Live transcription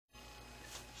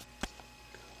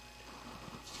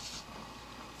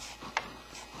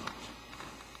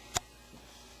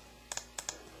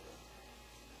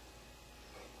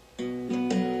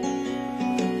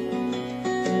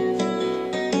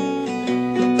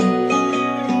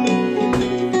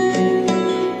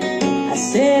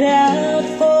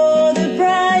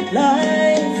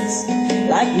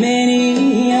like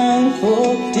many young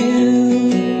folk do.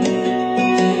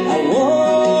 I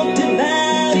walked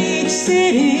about each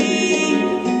city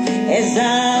as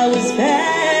I was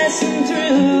passing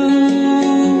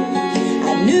through.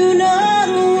 I knew not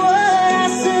what I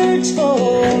searched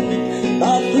for,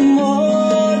 but the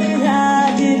more that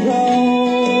I did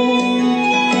roam,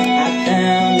 I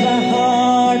found my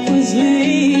heart was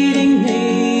leading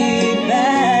me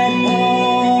back home.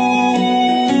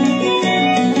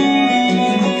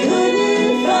 I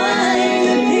couldn't find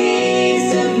the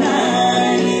peace of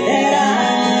mind that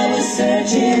I was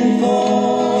searching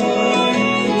for,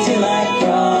 till I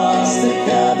crossed the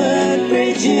covered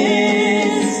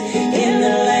bridges in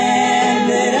the land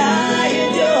that I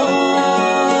adore.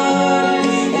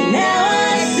 And now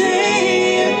I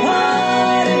see a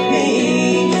part of me,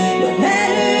 no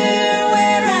matter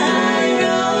where I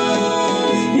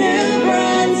roam. New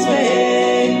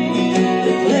Brunswick,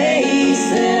 the place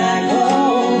that I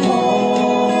call home.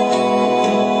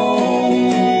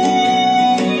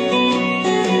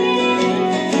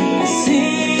 I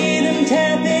see them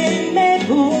tapping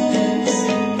maples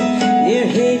near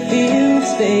hayfields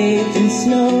bathed in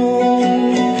snow,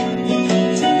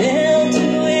 to melt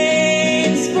away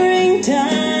in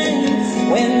springtime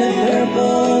when the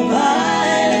purple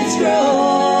violets grow.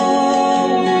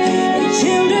 And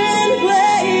children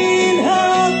playing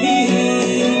hockey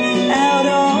out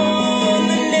on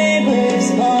the neighbor's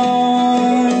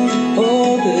pond.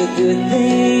 Oh, the good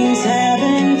things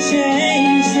haven't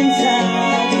changed since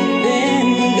I've been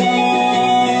gone.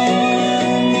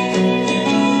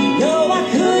 No, I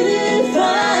couldn't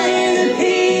find the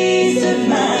peace of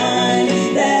mind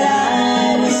that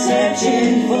I was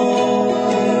searching for,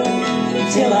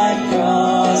 till I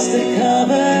crossed the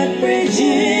covered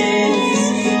bridges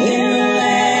in the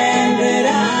land that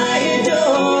I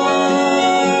adore.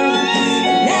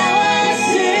 And now I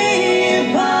see a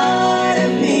part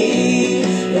of me,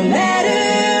 no matter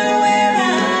where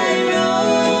I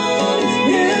roam.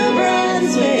 New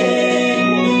Brunswick,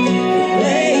 the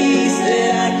place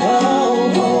that I call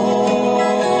home.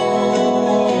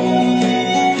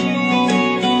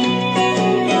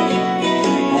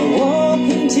 I walk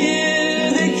into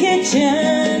the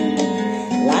kitchen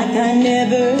like I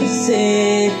never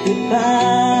said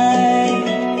goodbye.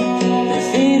 The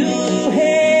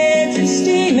fiddleheads are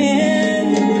steaming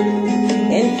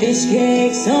and fish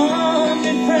cakes on